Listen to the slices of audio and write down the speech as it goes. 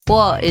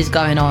What is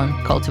going on,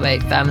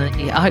 Cultivate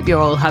family? I hope you're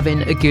all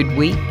having a good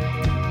week.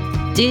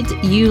 Did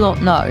you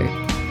lot know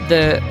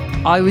that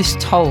I was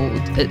told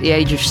at the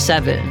age of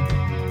 7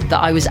 that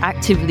I was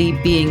actively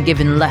being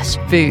given less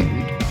food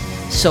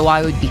so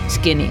I would be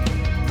skinny,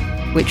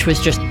 which was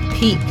just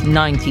peak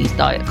 90s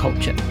diet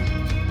culture.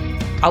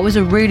 I was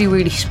a really,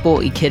 really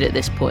sporty kid at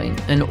this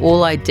point, and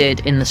all I did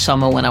in the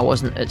summer when I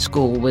wasn't at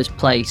school was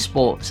play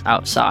sports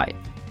outside.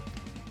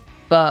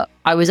 But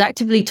I was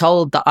actively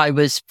told that I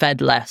was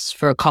fed less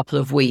for a couple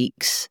of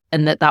weeks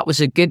and that was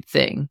a good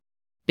thing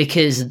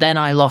because then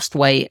I lost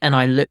weight and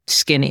I looked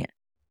skinnier.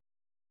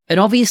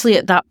 And obviously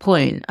at that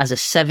point, as a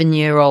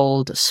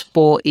 7-year-old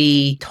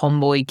sporty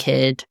tomboy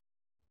kid,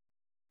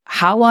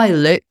 how I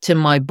looked and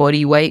my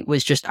body weight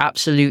was just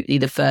absolutely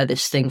the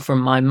furthest thing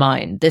from my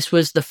mind. This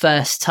was the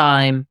first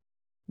time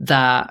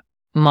that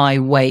my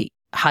weight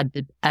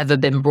had ever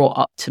been brought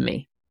up to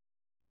me.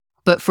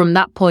 But from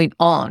that point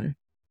on,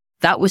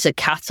 that was a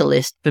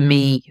catalyst for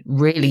me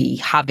really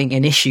having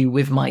an issue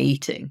with my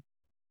eating.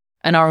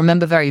 And I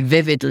remember very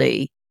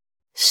vividly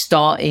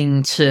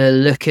starting to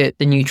look at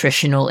the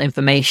nutritional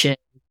information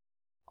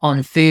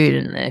on food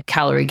and the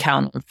calorie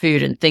count on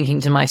food and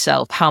thinking to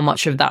myself how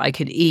much of that I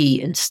could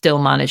eat and still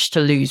manage to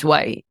lose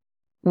weight,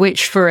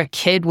 which for a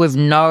kid with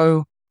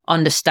no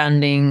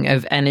understanding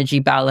of energy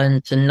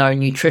balance and no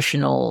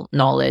nutritional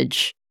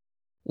knowledge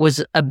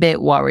was a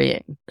bit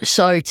worrying.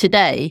 So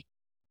today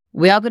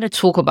we are going to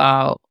talk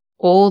about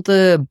all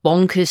the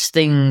bonkers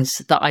things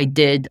that I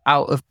did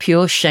out of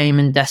pure shame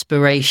and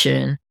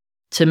desperation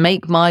to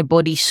make my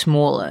body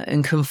smaller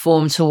and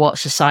conform to what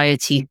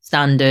society's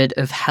standard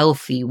of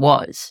healthy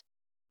was,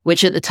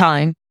 which at the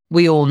time,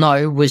 we all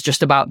know, was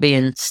just about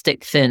being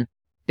stick thin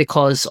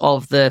because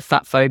of the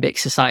fat phobic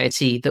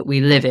society that we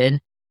live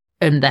in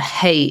and the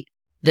hate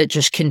that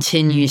just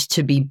continues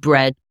to be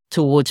bred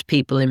towards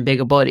people in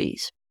bigger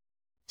bodies.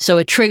 So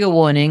a trigger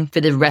warning for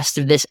the rest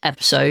of this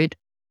episode.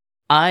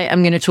 I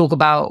am going to talk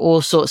about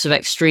all sorts of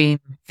extreme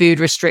food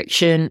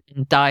restriction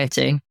and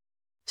dieting.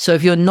 So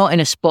if you're not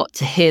in a spot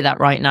to hear that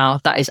right now,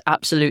 that is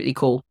absolutely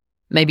cool.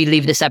 Maybe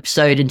leave this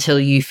episode until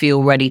you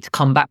feel ready to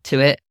come back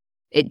to it.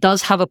 It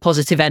does have a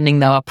positive ending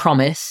though, I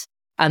promise.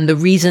 And the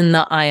reason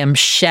that I am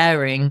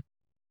sharing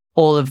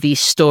all of these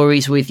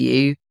stories with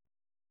you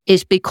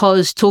is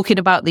because talking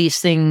about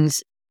these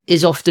things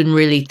is often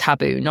really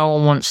taboo. No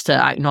one wants to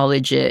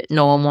acknowledge it.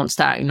 No one wants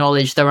to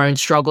acknowledge their own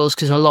struggles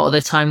because a lot of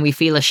the time we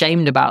feel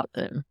ashamed about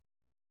them.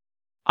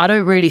 I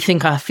don't really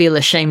think I feel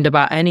ashamed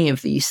about any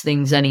of these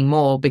things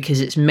anymore because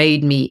it's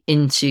made me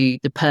into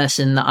the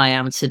person that I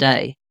am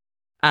today.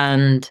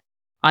 And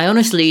I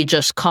honestly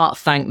just can't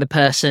thank the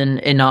person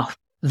enough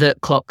that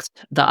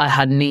clocked that I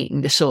had an eating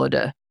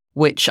disorder,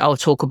 which I'll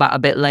talk about a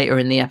bit later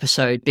in the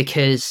episode,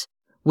 because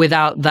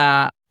without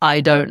that,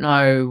 I don't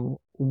know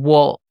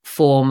what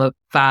form of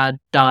fad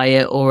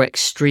diet or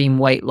extreme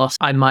weight loss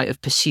I might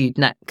have pursued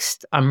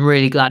next. I'm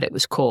really glad it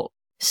was caught.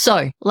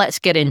 So let's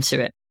get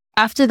into it.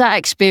 After that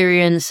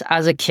experience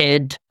as a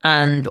kid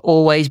and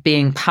always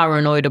being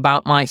paranoid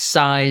about my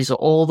size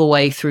all the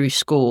way through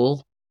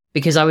school,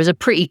 because I was a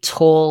pretty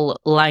tall,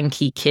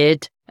 lanky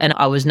kid and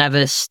I was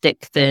never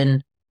stick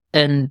thin.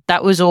 And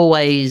that was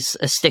always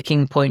a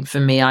sticking point for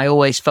me. I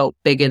always felt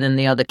bigger than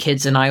the other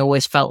kids and I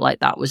always felt like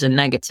that was a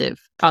negative.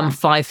 I'm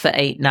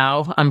 5'8"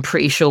 now. I'm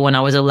pretty sure when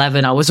I was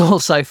 11, I was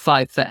also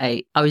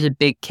 5'8". I was a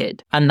big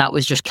kid and that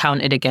was just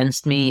counted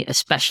against me,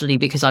 especially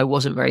because I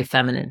wasn't very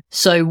feminine.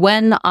 So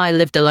when I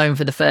lived alone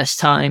for the first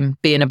time,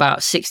 being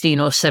about 16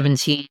 or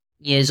 17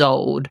 years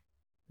old,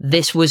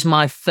 this was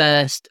my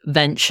first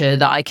venture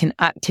that I can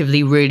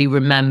actively really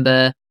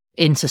remember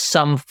into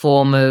some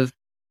form of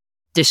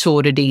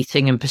disordered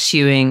eating and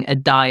pursuing a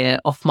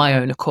diet off my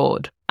own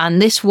accord.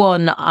 And this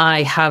one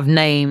I have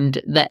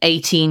named the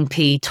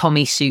 18p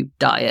Tommy Soup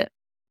diet.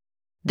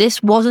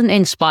 This wasn't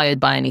inspired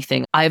by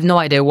anything. I have no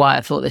idea why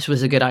I thought this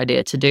was a good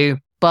idea to do,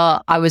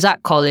 but I was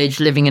at college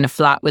living in a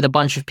flat with a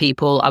bunch of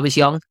people. I was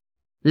young,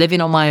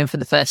 living on my own for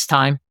the first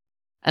time.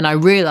 And I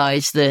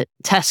realized that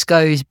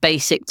Tesco's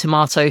basic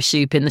tomato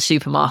soup in the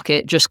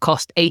supermarket just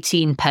cost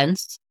 18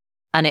 pence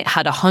and it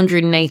had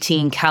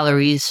 118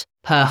 calories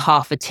per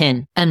half a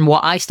tin. And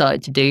what I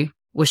started to do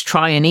was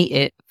try and eat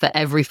it for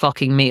every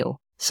fucking meal.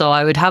 So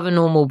I would have a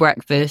normal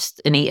breakfast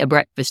and eat a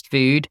breakfast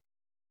food.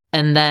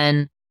 And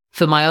then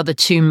for my other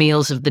 2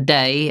 meals of the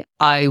day,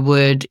 I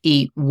would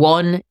eat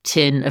 1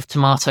 tin of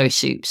tomato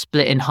soup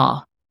split in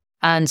half.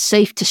 And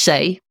safe to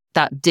say,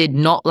 that did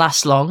not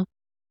last long.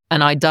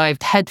 And I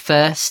dived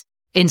headfirst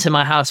into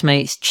my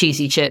housemates'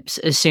 cheesy chips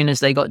as soon as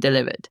they got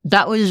delivered.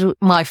 That was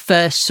my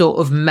first sort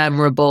of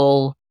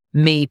memorable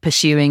me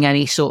pursuing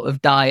any sort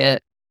of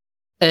diet.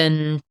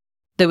 And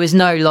there was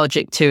no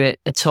logic to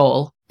it at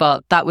all,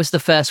 but that was the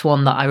first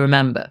one that I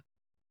remember.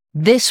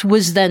 This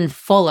was then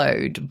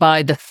followed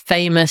by the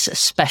famous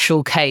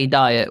Special K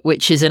diet,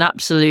 which is an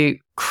absolute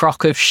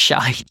crock of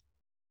shite.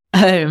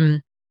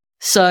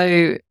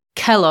 So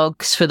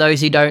Kellogg's, for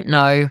those who don't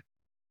know,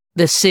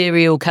 the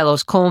cereal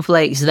Kellogg's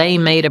cornflakes, they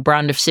made a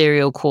brand of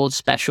cereal called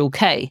Special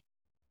K,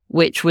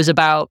 which was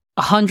about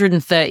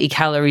 130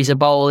 calories a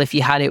bowl if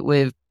you had it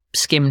with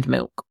skimmed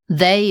milk.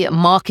 They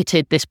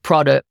marketed this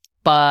product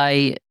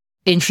by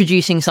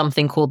introducing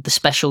something called the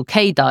Special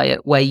K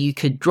diet, where you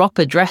could drop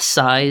a dress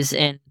size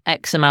in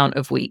X amount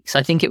of weeks.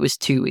 I think it was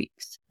 2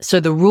 weeks. So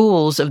the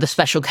rules of the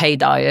Special K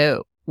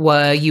diet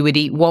were you would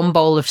eat 1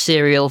 bowl of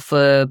cereal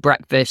for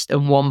breakfast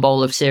and 1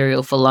 bowl of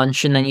cereal for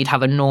lunch, and then you'd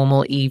have a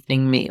normal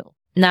evening meal.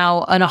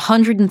 Now, an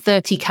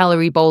 130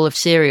 calorie bowl of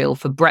cereal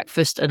for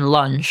breakfast and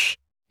lunch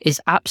is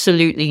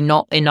absolutely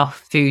not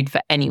enough food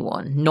for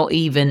anyone, not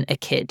even a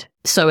kid.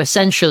 So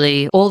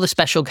essentially, all the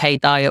Special K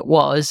diet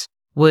was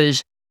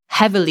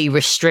heavily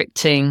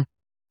restricting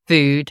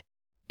food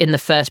in the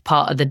first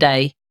part of the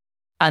day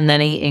and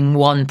then eating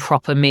 1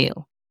 proper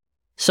meal.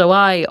 So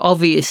I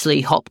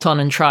obviously hopped on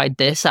and tried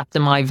this after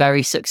my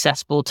very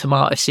successful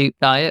tomato soup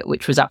diet,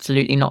 which was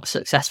absolutely not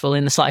successful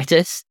in the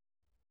slightest.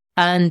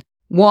 And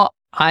what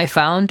I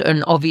found,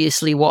 and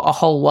obviously what a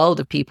whole world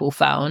of people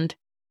found,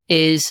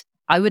 is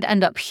I would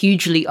end up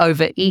hugely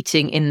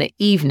overeating in the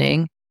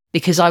evening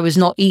because I was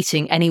not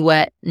eating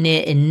anywhere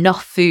near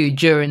enough food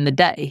during the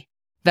day.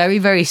 Very,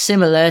 very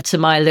similar to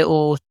my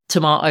little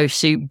tomato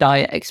soup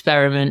diet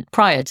experiment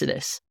prior to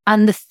this.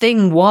 And the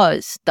thing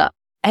was that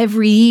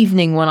every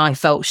evening when I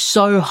felt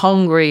so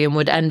hungry and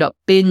would end up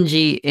binge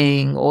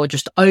eating or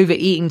just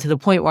overeating to the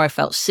point where I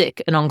felt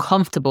sick and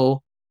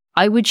uncomfortable,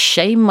 I would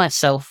shame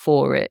myself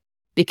for it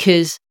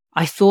because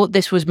I thought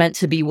this was meant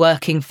to be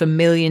working for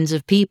millions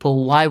of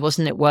people. Why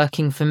wasn't it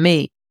working for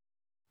me?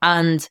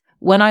 And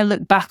when I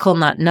look back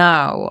on that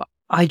now,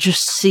 I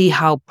just see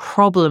how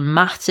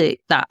problematic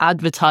that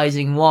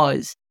advertising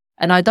was.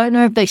 And I don't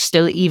know if they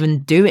still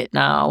even do it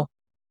now,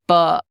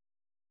 but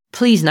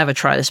please never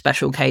try the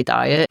Special K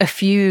diet. A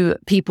few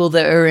people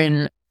that are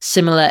in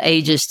similar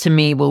ages to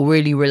me will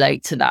really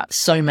relate to that.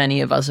 So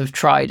many of us have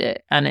tried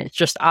it and it's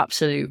just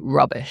absolute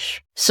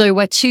rubbish. So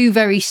we're 2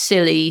 very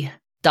silly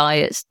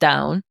diets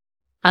down.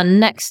 And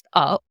next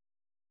up,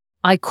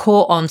 I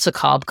caught on to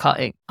carb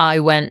cutting. I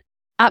went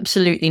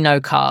absolutely no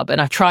carb, and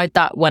I tried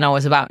that when I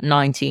was about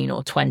 19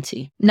 or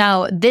 20.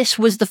 Now, this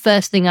was the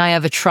first thing I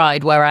ever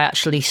tried where I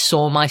actually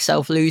saw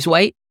myself lose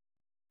weight.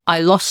 I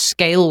lost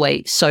scale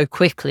weight so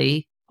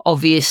quickly,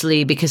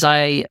 obviously because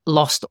I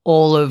lost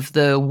all of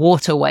the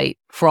water weight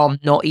from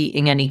not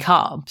eating any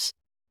carbs.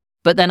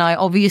 But then I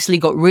obviously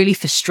got really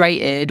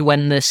frustrated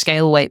when the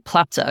scale weight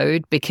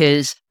plateaued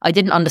because I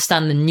didn't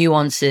understand the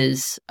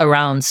nuances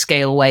around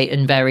scale weight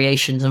and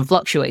variations and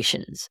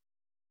fluctuations.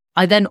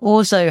 I then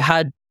also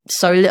had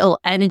so little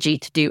energy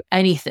to do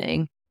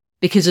anything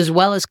because, as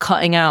well as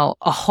cutting out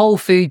a whole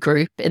food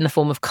group in the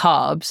form of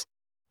carbs,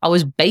 I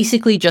was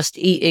basically just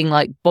eating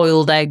like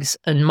boiled eggs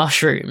and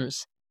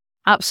mushrooms.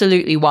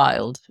 Absolutely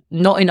wild.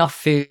 Not enough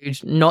food,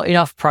 not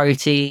enough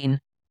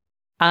protein.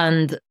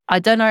 And I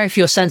don't know if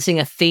you're sensing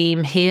a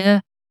theme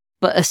here,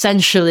 but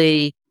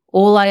essentially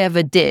all I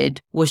ever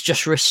did was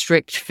just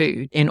restrict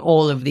food in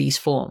all of these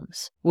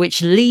forms,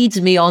 which leads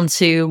me on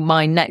to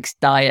my next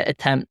diet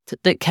attempt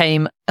that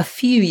came a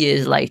few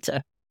years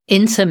later.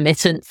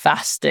 Intermittent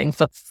fasting,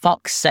 for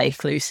fuck's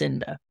sake,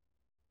 Lucinda.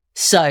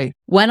 So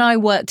when I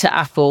worked at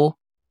Apple,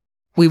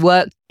 we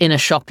worked in a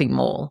shopping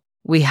mall.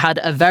 We had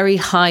a very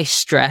high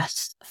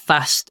stress,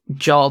 fast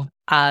job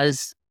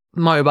as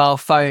mobile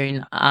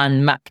phone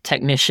and Mac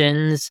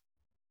technicians.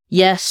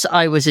 Yes,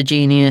 I was a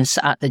genius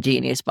at the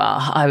Genius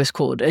Bar. I was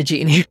called a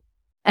genius.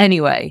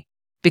 Anyway,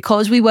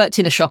 because we worked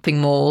in a shopping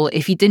mall,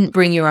 if you didn't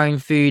bring your own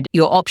food,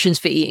 your options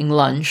for eating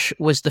lunch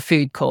was the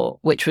food court,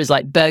 which was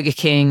like Burger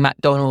King,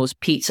 McDonald's,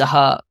 Pizza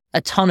Hut,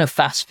 a ton of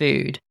fast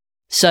food.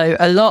 So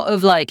a lot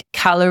of like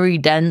calorie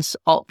dense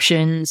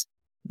options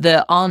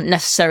that aren't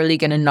necessarily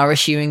going to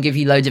nourish you and give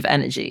you loads of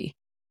energy.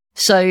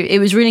 So it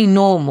was really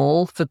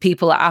normal for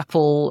people at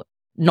Apple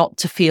not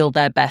to feel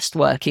their best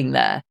working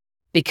there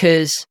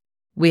because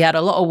we had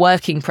a lot of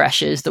working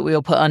pressures that we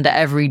were put under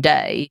every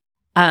day.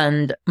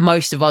 And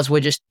most of us were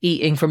just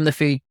eating from the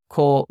food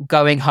court,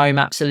 going home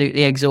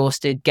absolutely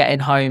exhausted, getting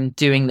home,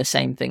 doing the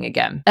same thing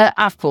again. At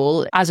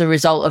Apple, as a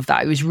result of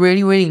that, it was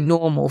really, really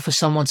normal for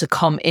someone to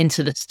come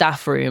into the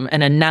staff room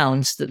and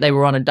announce that they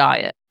were on a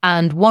diet.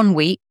 And one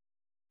week,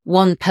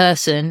 one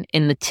person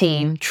in the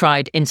team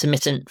tried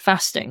intermittent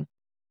fasting.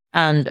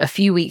 And a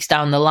few weeks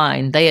down the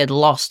line, they had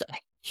lost a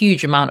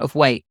huge amount of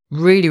weight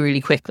really,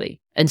 really quickly.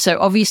 And so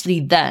obviously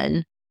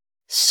then,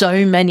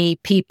 so many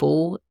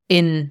people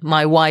in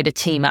my wider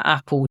team at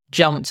Apple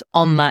jumped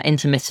on that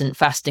intermittent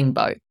fasting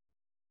boat,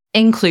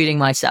 including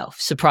myself.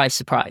 Surprise,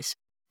 surprise.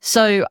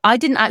 So I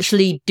didn't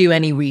actually do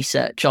any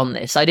research on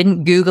this. I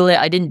didn't Google it.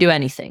 I didn't do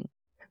anything.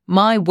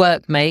 My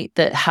workmate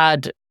that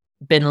had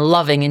been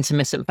loving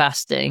intermittent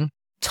fasting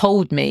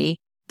told me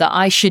that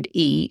I should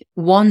eat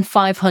one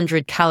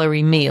 500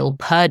 calorie meal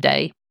per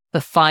day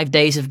for 5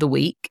 days of the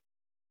week.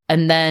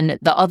 And then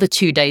the other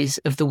 2 days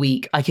of the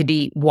week, I could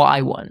eat what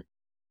I want.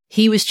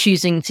 He was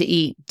choosing to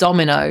eat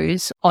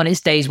Domino's on his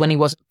days when he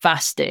wasn't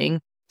fasting.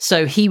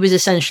 So he was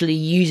essentially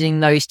using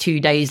those 2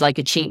 days like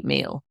a cheat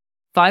meal.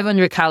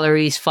 500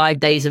 calories, 5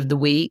 days of the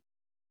week,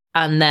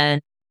 and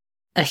then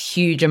a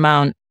huge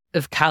amount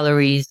of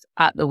calories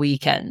at the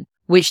weekend,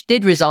 which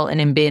did result in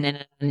him being in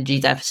an energy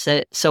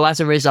deficit. So as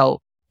a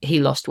result, he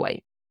lost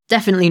weight.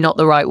 Definitely not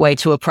the right way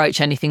to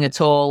approach anything at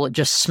all,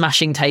 just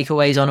smashing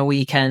takeaways on a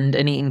weekend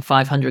and eating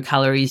 500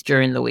 calories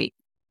during the week.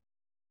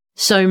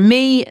 So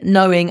me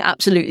knowing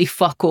absolutely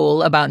fuck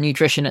all about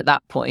nutrition at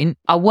that point,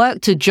 I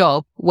worked a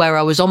job where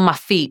I was on my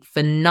feet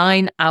for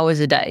 9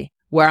 hours a day,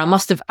 where I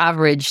must have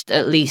averaged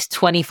at least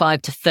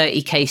 25 to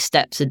 30k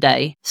steps a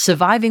day.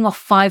 Surviving off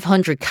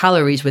 500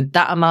 calories with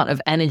that amount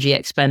of energy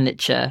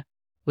expenditure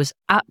was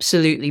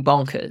absolutely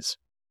bonkers.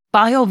 But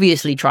I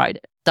obviously tried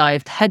it.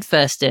 Dived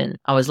headfirst in.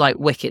 I was like,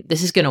 wicked,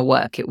 this is going to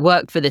work. It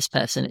worked for this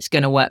person. It's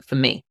going to work for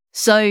me.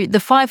 So the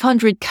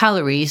 500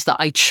 calories that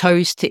I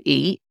chose to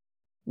eat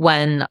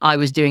when I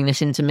was doing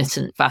this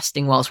intermittent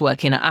fasting whilst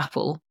working at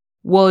Apple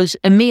was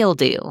a meal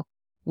deal,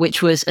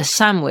 which was a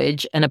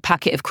sandwich and a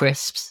packet of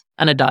crisps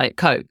and a Diet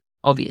Coke,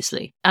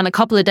 obviously. And a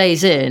couple of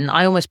days in,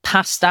 I almost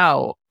passed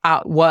out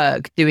at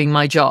work doing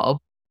my job,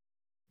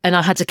 and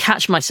I had to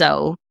catch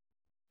myself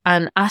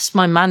and ask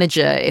my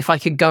manager if I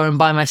could go and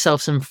buy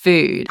myself some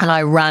food. And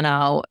I ran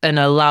out and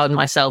allowed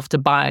myself to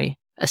buy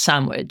a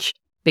sandwich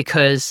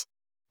because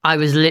I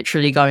was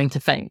literally going to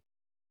faint.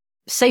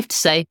 Safe to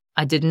say,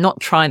 I did not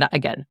try that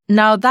again.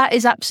 Now, that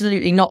is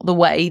absolutely not the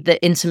way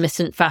that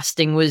intermittent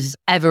fasting was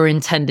ever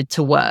intended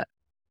to work.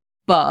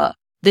 But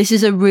this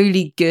is a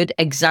really good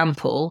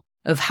example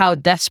of how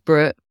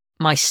desperate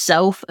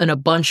myself and a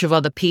bunch of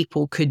other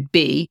people could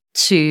be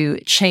to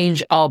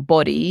change our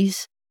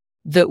bodies,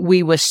 that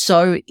we were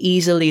so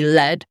easily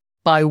led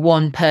by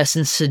one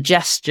person's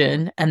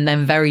suggestion and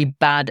then very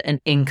bad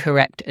and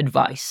incorrect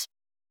advice.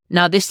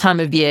 Now, this time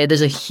of year,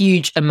 there's a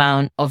huge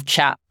amount of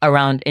chat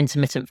around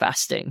intermittent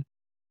fasting.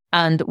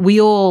 And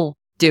we all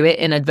do it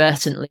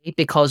inadvertently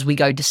because we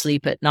go to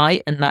sleep at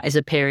night, and that is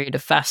a period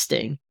of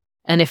fasting.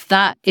 And if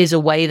that is a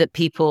way that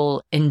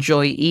people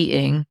enjoy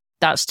eating,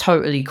 that's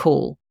totally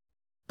cool.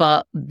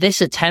 But this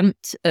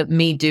attempt at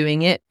me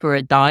doing it for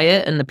a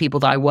diet, and the people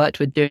that I worked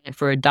with doing it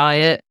for a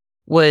diet,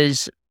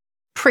 was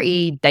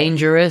pretty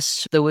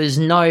dangerous. There was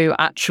no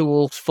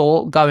actual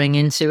thought going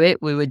into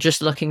it. We were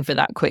just looking for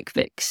that quick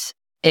fix.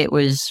 It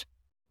was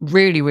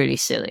really, really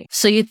silly.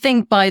 So you'd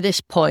think by this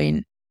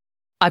point,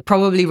 I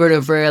probably would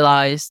have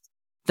realized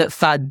that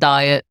fad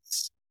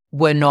diets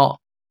were not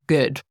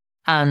good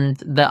and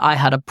that I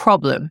had a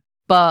problem.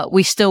 But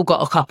we still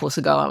got a couple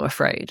to go, I'm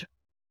afraid.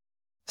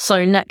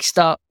 So next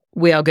up,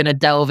 we are going to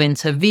delve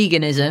into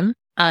veganism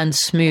and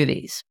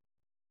smoothies.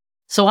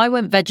 So I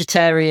went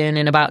vegetarian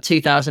in about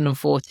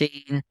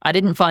 2014. I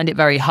didn't find it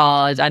very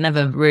hard. I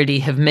never really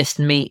have missed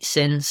meat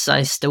since.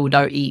 I still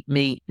don't eat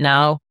meat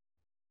now.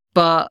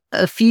 But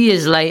a few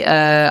years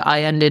later,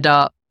 I ended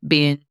up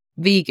being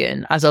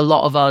vegan, as a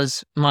lot of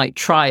us might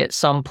try at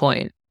some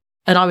point.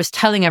 And I was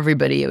telling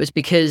everybody it was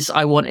because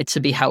I wanted to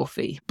be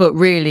healthy. But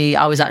really,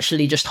 I was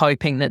actually just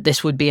hoping that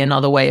this would be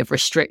another way of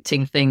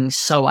restricting things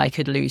so I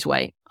could lose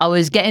weight. I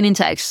was getting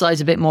into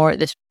exercise a bit more at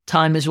this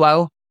time as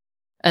well.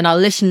 And I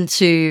listened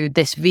to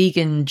this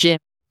vegan gym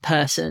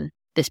person,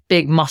 this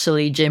big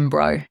muscly gym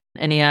bro.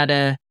 And he had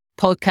a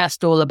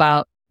podcast all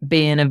about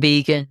being a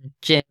vegan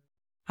gym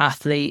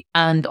athlete.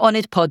 And on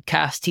his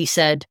podcast, he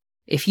said,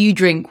 if you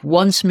drink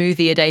one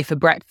smoothie a day for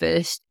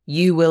breakfast,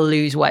 you will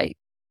lose weight.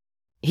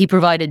 He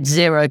provided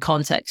zero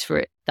context for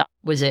it. That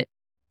was it.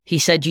 He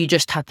said you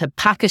just had to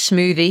pack a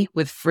smoothie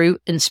with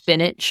fruit and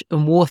spinach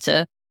and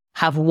water,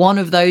 have one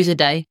of those a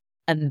day,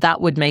 and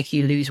that would make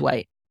you lose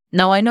weight.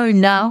 Now, I know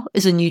now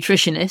as a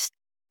nutritionist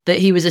that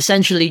he was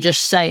essentially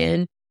just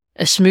saying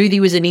a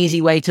smoothie was an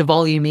easy way to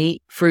volume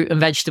eat fruit and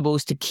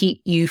vegetables to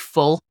keep you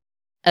full,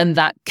 and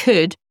that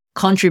could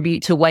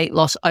contribute to weight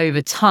loss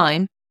over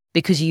time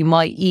because you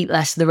might eat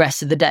less the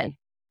rest of the day.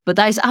 But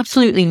that is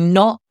absolutely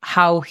not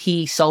how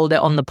he sold it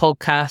on the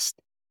podcast.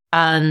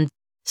 And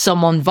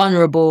someone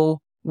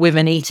vulnerable with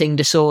an eating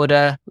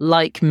disorder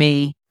like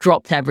me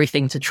dropped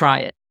everything to try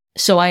it.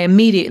 So I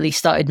immediately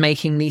started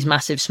making these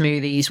massive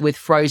smoothies with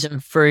frozen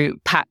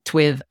fruit packed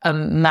with a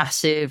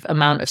massive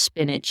amount of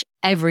spinach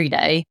every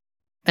day.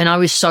 And I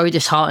was so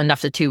disheartened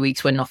after 2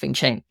 weeks when nothing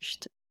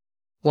changed.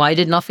 Why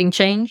did nothing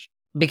change?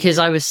 Because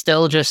I was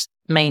still just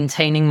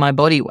maintaining my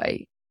body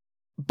weight.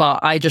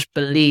 But I just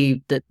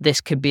believed that this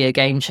could be a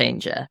game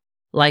changer,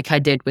 like I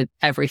did with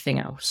everything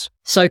else.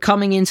 So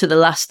coming into the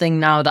last thing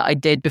now that I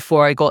did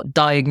before I got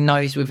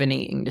diagnosed with an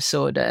eating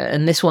disorder,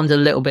 and this one's a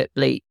little bit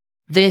bleak.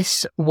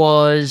 This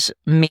was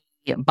me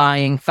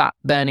buying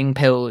fat-burning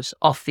pills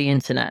off the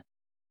internet.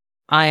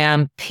 I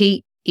am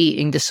peak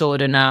eating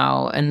disorder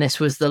now, and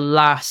this was the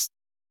last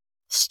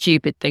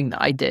stupid thing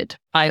that I did.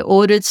 I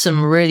ordered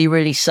some really,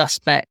 really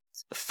suspect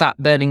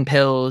fat-burning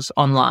pills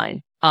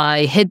online.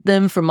 I hid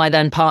them from my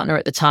then partner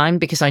at the time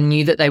because I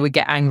knew that they would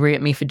get angry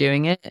at me for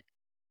doing it.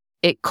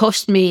 It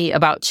cost me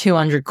about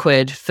 200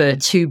 quid for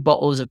 2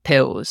 bottles of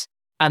pills,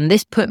 and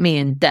this put me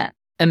in debt.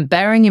 And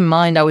bearing in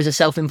mind I was a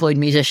self-employed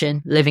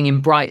musician living in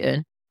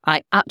Brighton,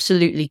 I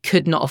absolutely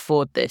could not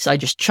afford this. I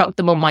just chucked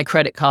them on my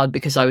credit card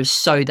because I was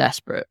so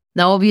desperate.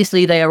 Now,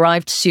 obviously, they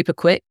arrived super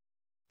quick.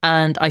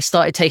 and I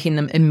started taking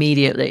them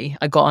immediately.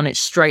 I got on it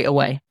straight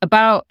away.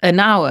 About an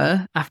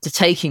hour after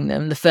taking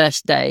them the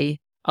first day,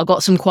 I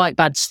got some quite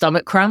bad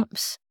stomach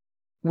cramps,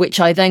 which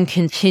I then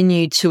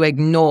continued to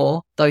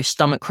ignore those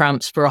stomach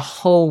cramps for a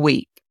whole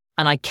week.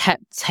 And I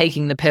kept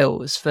taking the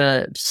pills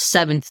for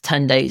 7 to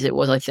 10 days, it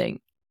was, I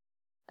think.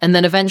 And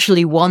then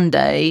eventually one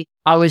day,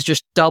 I was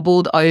just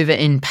doubled over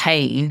in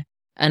pain,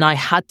 and I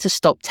had to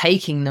stop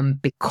taking them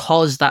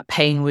because that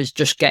pain was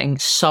just getting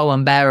so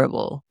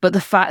unbearable. But the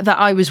fact that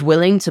I was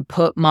willing to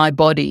put my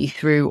body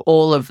through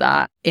all of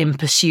that in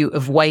pursuit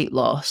of weight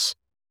loss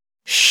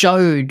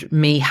showed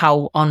me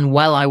how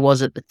unwell I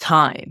was at the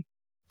time,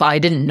 but I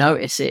didn't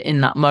notice it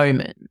in that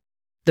moment.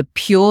 The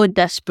pure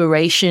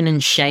desperation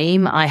and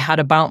shame I had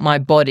about my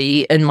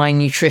body and my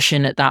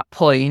nutrition at that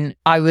point,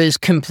 I was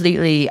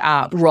completely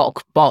at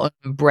rock bottom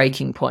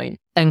breaking point.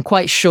 And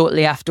quite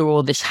shortly after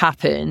all this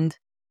happened,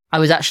 I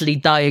was actually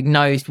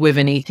diagnosed with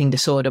an eating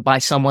disorder by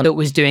someone that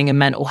was doing a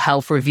mental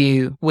health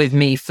review with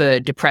me for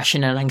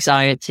depression and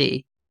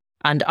anxiety.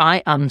 And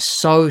I am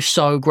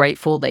so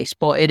grateful they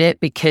spotted it,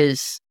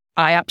 because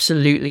I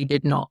absolutely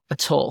did not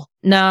at all.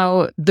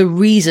 Now, the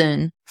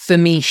reason for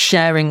me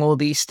sharing all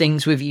these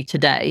things with you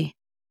today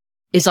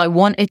is I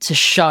wanted to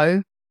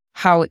show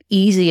how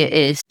easy it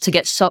is to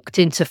get sucked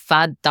into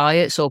fad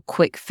diets or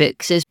quick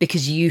fixes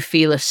because you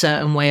feel a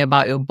certain way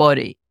about your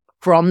body.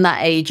 From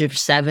that age of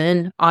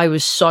 7, I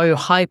was so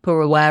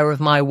hyper aware of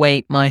my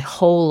weight my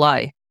whole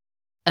life,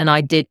 and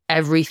I did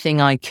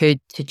everything I could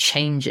to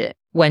change it,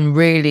 when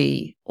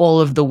really all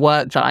of the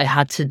work that I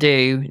had to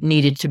do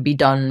needed to be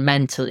done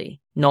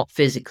mentally, not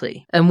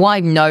physically. And what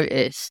I've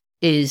noticed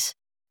is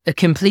a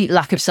complete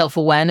lack of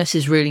self-awareness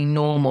is really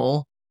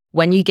normal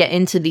when you get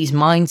into these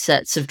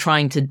mindsets of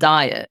trying to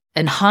diet.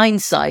 And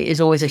hindsight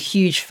is always a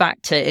huge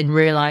factor in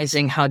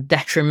realizing how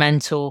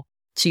detrimental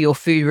to your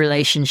food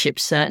relationship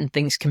certain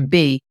things can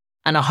be.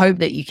 And I hope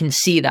that you can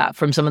see that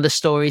from some of the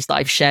stories that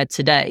I've shared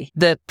today.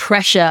 The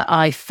pressure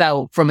I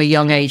felt from a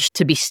young age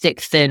to be stick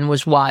thin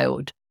was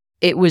wild.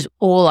 It was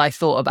all I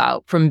thought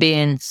about from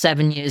being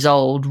 7 years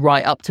old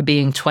right up to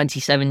being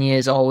 27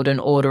 years old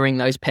and ordering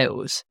those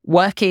pills.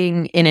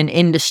 Working in an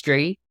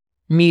industry,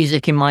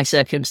 music in my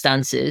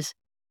circumstances,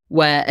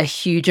 where a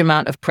huge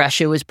amount of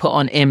pressure was put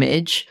on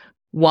image,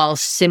 while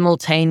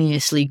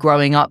simultaneously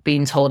growing up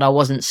being told I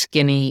wasn't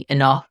skinny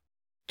enough,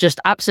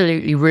 just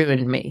absolutely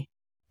ruined me.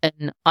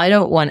 And I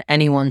don't want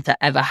anyone to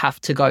ever have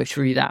to go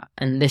through that.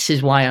 And this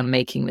is why I'm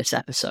making this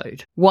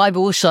episode. What I've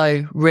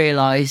also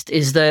realized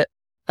is that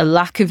a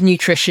lack of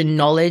nutrition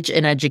knowledge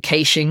and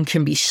education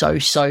can be so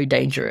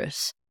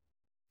dangerous.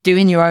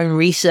 Doing your own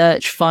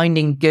research,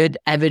 finding good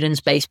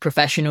evidence-based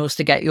professionals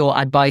to get your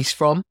advice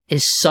from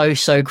is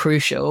so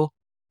crucial.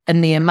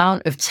 And the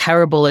amount of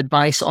terrible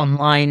advice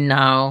online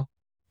now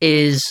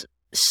is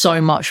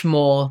so much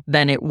more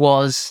than it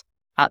was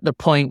at the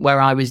point where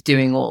I was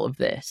doing all of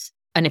this.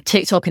 And if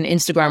TikTok and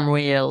Instagram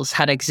Reels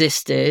had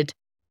existed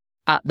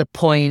at the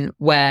point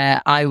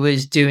where I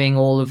was doing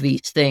all of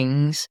these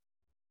things,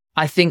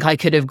 I think I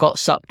could have got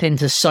sucked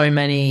into so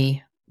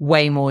many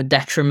way more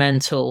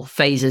detrimental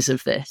phases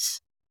of this.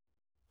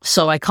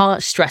 So I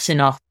can't stress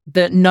enough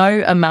that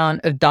no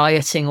amount of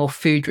dieting or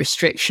food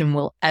restriction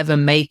will ever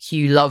make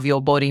you love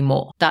your body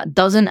more. That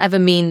doesn't ever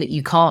mean that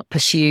you can't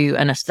pursue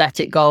an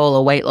aesthetic goal,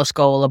 a weight loss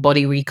goal, a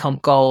body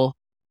recomp goal.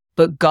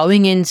 But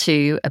going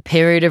into a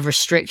period of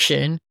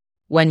restriction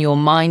when your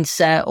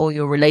mindset or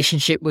your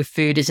relationship with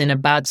food is in a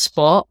bad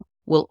spot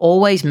will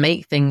always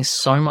make things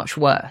so much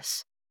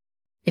worse.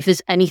 If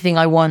there's anything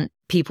I want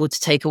people to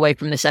take away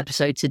from this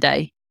episode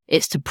today,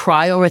 it's to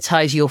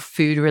prioritize your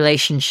food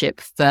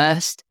relationship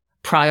first,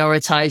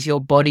 prioritize your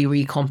body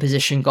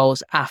recomposition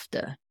goals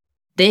after.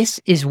 This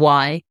is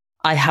why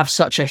I have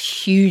such a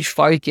huge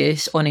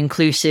focus on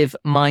inclusive,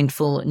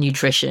 mindful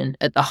nutrition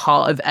at the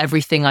heart of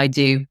everything I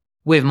do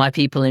with my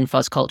people in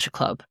Fuzz Culture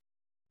Club.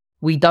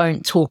 We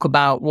don't talk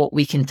about what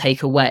we can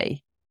take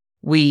away.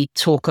 We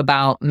talk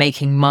about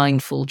making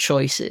mindful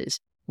choices.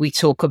 We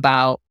talk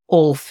about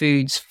all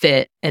foods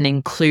fit and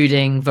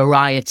including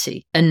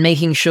variety, and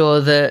making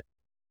sure that,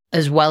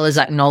 as well as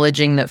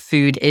acknowledging that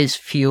food is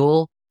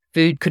fuel,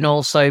 food can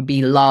also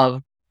be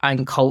love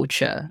and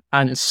culture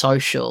and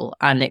social,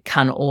 and it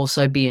can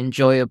also be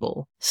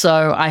enjoyable.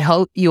 So I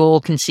hope you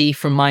all can see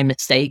from my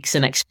mistakes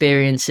and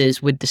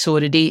experiences with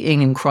disordered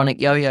eating and chronic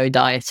yo-yo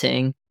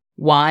dieting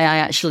why I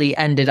actually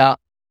ended up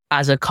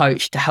as a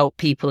coach to help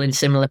people in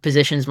similar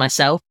positions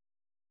myself.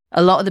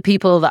 A lot of the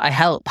people that I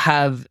help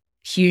have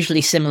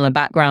hugely similar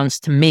backgrounds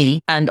to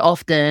me, and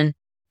often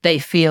they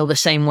feel the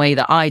same way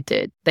that I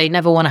did. They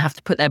never want to have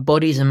to put their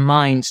bodies and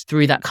minds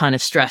through that kind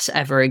of stress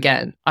ever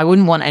again. I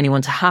wouldn't want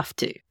anyone to have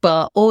to.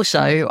 But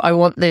also, I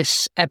want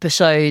this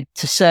episode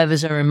to serve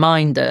as a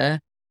reminder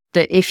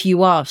that if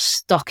you are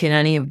stuck in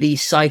any of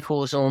these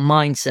cycles or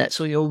mindsets,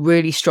 or you're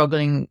really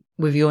struggling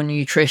with your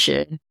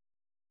nutrition,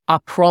 I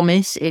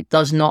promise it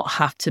does not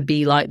have to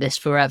be like this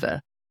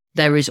forever.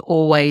 There is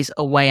always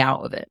a way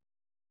out of it.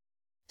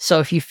 So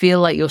if you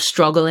feel like you're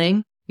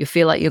struggling, you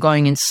feel like you're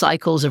going in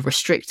cycles of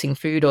restricting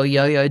food or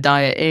yo-yo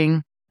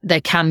dieting,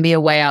 there can be a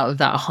way out of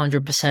that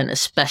 100%,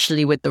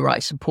 especially with the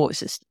right support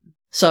system.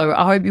 So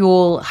I hope you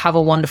all have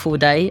a wonderful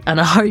day,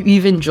 and I hope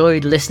you've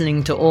enjoyed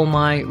listening to all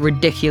my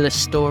ridiculous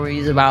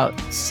stories about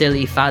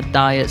silly fad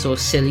diets or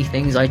silly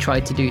things I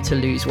tried to do to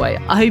lose weight.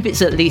 I hope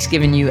it's at least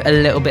given you a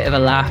little bit of a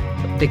laugh,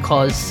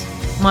 because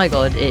my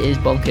God, it is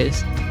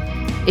bonkers.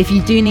 If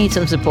you do need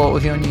some support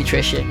with your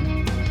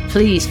nutrition,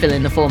 please fill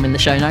in the form in the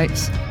show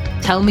notes.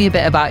 Tell me a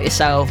bit about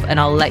yourself and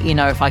I'll let you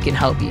know if I can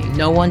help you.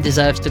 No one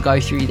deserves to go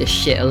through this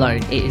shit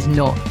alone. It is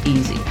not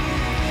easy.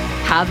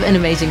 Have an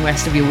amazing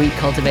rest of your week,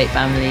 Cultivate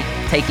family.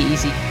 Take it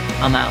easy.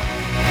 I'm out.